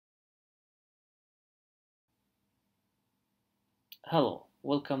Hello,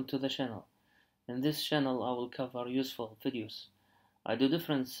 welcome to the channel. In this channel I will cover useful videos. I do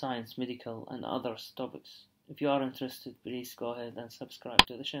different science, medical and other topics. If you are interested, please go ahead and subscribe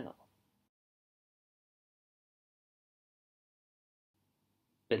to the channel.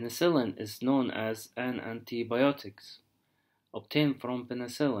 Penicillin is known as an antibiotic obtained from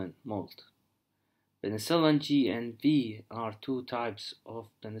penicillin mold. Penicillin G and V are two types of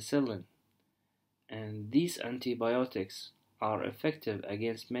penicillin, and these antibiotics are effective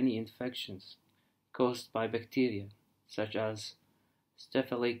against many infections caused by bacteria, such as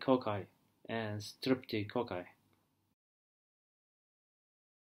Staphylococci and Streptococcus.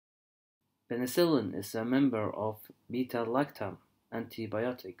 Penicillin is a member of beta-lactam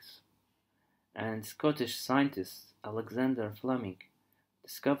antibiotics, and Scottish scientist Alexander Fleming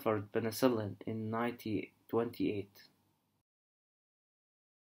discovered penicillin in 1928.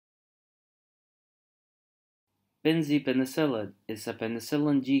 Benzypenicillin is a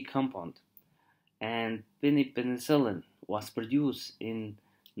penicillin G compound, and penicillin was produced in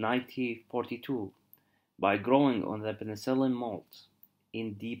 1942 by growing on the penicillin molds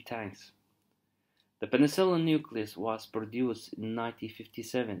in deep tanks. The penicillin nucleus was produced in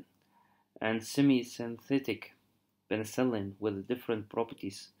 1957, and semi-synthetic penicillin with different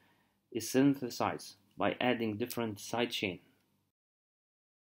properties is synthesized by adding different side chain.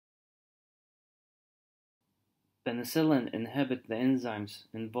 Penicillin inhibits the enzymes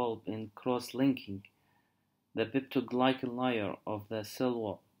involved in cross-linking the peptidoglycan layer of the cell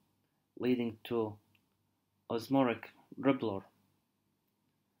wall, leading to osmotic repair.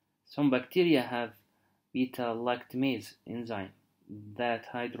 Some bacteria have beta-lactamase enzyme that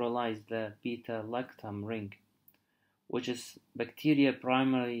hydrolyze the beta-lactam ring, which is bacteria's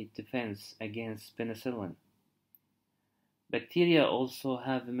primary defense against penicillin. Bacteria also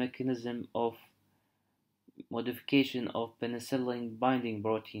have a mechanism of modification of penicillin binding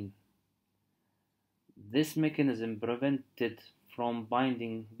protein. This mechanism prevented from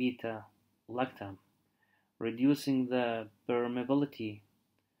binding beta-lactam, reducing the permeability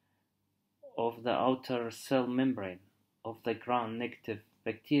of the outer cell membrane of the gram-negative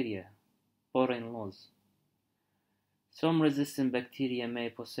bacteria, foreign laws. Some resistant bacteria may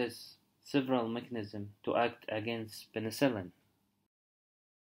possess several mechanisms to act against penicillin.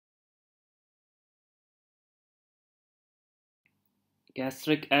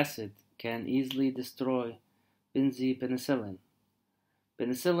 Gastric acid can easily destroy benzypenicillin.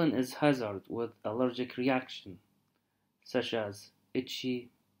 Penicillin is hazardous with allergic reaction, such as itchy,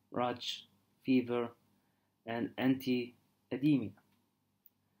 rash, fever, and anti-edema.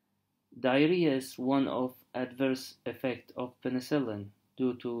 Diarrhea is one of adverse effects of penicillin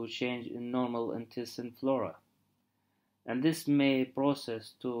due to change in normal intestinal flora, and this may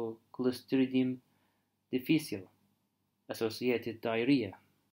process to Clostridium difficile associated diarrhea.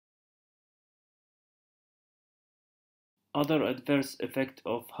 Other adverse effect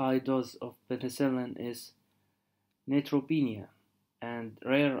of high dose of penicillin is neutropenia, and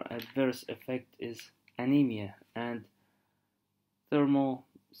rare adverse effect is anemia and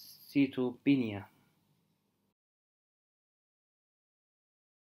thrombocytopenia.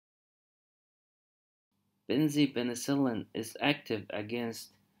 Benzypenicillin is active against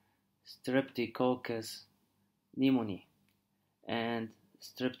Streptococcus pneumoniae and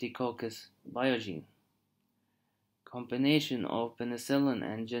Streptococcus pyogenes. Combination of penicillin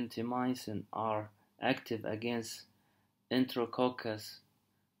and gentamicin are active against Enterococcus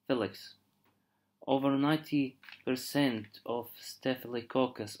faecalis. Over 90% of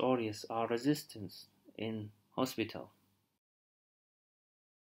Staphylococcus aureus are resistant in hospital.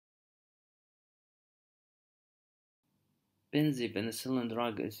 Benzypenicillin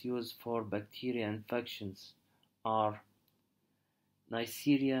drug is used for bacteria infections are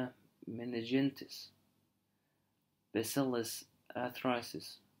Neisseria meningitis, Bacillus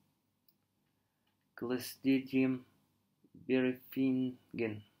anthracis, Clostridium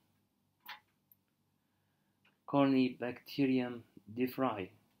perfringens, Corynebacterium differi,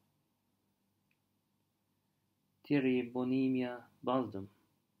 Theribonemia baldum,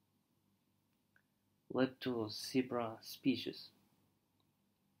 Leptospira species,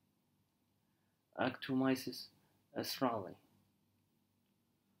 Actomyces australe,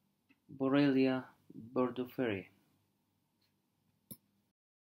 Borrelia burgdorferi.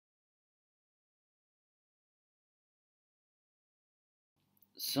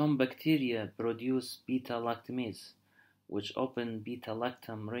 Some bacteria produce beta-lactamase, which open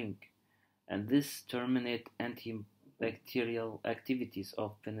beta-lactam ring, and this terminate antibacterial activities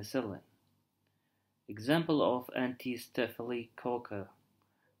of penicillin. Example of anti-Staphylococcus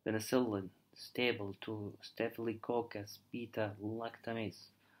penicillin stable to Staphylococcus beta lactamase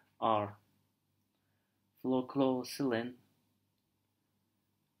are flucloxacillin,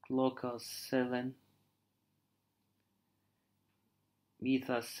 clocoxacillin,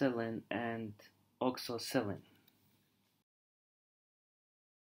 methicillin, and oxacillin.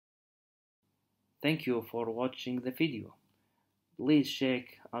 Thank you for watching the video. Please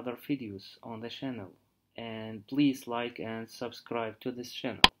check other videos on the channel and please like and subscribe to this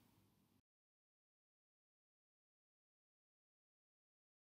channel.